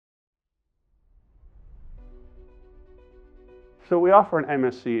So we offer an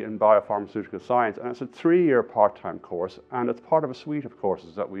MSc in Biopharmaceutical Science, and it's a 3-year part-time course, and it's part of a suite of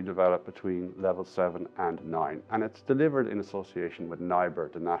courses that we develop between level 7 and 9. And it's delivered in association with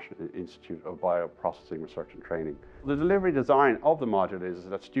NIBR, the National Institute of Bioprocessing Research and Training. The delivery design of the module is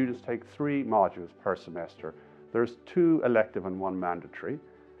that students take 3 modules per semester. There's 2 elective and 1 mandatory.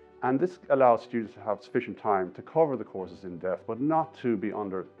 And this allows students to have sufficient time to cover the courses in depth, but not to be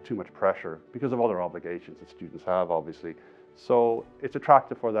under too much pressure because of other obligations that students have, obviously. So it's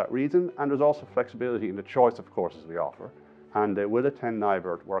attractive for that reason, and there's also flexibility in the choice of courses we offer. And they will attend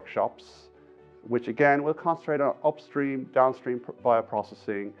NIBR workshops, which again will concentrate on upstream, downstream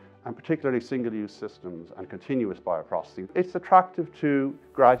bioprocessing, and particularly single-use systems and continuous bioprocessing. It's attractive to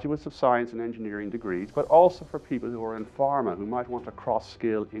graduates of science and engineering degrees, but also for people who are in pharma who might want to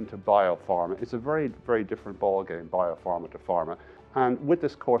cross-skill into biopharma. It's a very, very different ballgame, biopharma to pharma. And with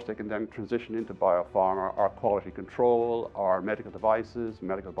this course, they can then transition into biopharma, or quality control, or medical devices,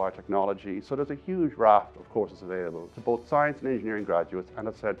 medical biotechnology. So there's a huge raft of courses available to both science and engineering graduates, and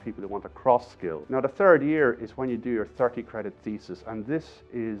as I said, people who want to cross-skill. Now, the 3rd year is when you do your 30-credit thesis, and this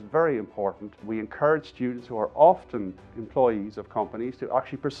is very important. We encourage students who are often employees of companies to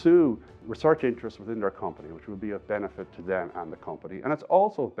actually pursue research interests within their company, which will be of benefit to them and the company. And it's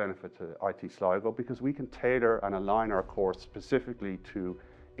also of benefit to IT Sligo because we can tailor and align our course specifically to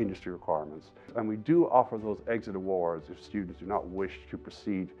industry requirements. And we do offer those exit awards if students do not wish to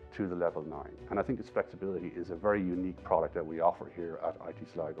proceed to the level 9. And I think this flexibility is a very unique product that we offer here at IT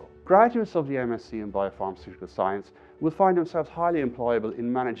Sligo. Graduates of the MSc in Biopharmaceutical Science will find themselves highly employable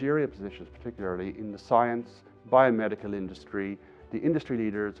in managerial positions, particularly in the science, biomedical industry. The industry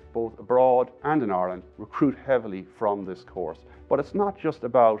leaders, both abroad and in Ireland, recruit heavily from this course. But it's not just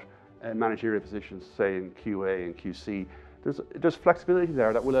about managerial positions, say in QA and QC. There's flexibility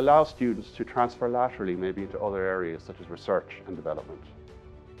there that will allow students to transfer laterally maybe into other areas such as research and development.